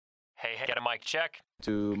Hey, get a mic check.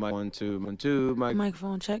 2, mic 1, 2, 1, 2, mic.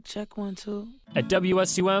 Microphone check 1 2. At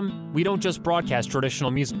WSUM, we don't just broadcast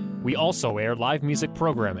traditional music, we also air live music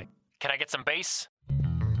programming. Can I get some bass?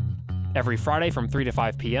 Every Friday from 3 to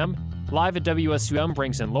 5 p.m., Live at WSUM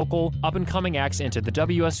brings in local, up-and-coming acts into the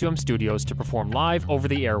WSUM studios to perform live over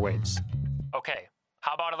the airwaves. Okay,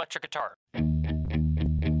 how about electric guitar?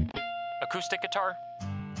 Acoustic guitar?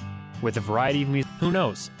 With a variety of music, who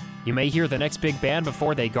knows? You may hear the next big band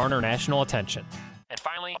before they garner national attention. And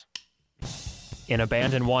finally, in a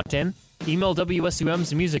band and want in? Email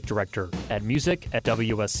WSUM's music director at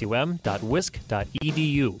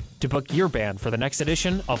music@wsum.wisc.edu to book your band for the next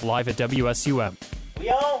edition of Live at WSUM.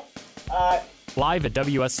 Live at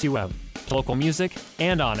WSUM, local music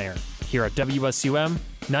and on air, here at WSUM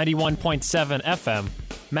 91.7 FM,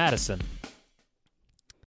 Madison.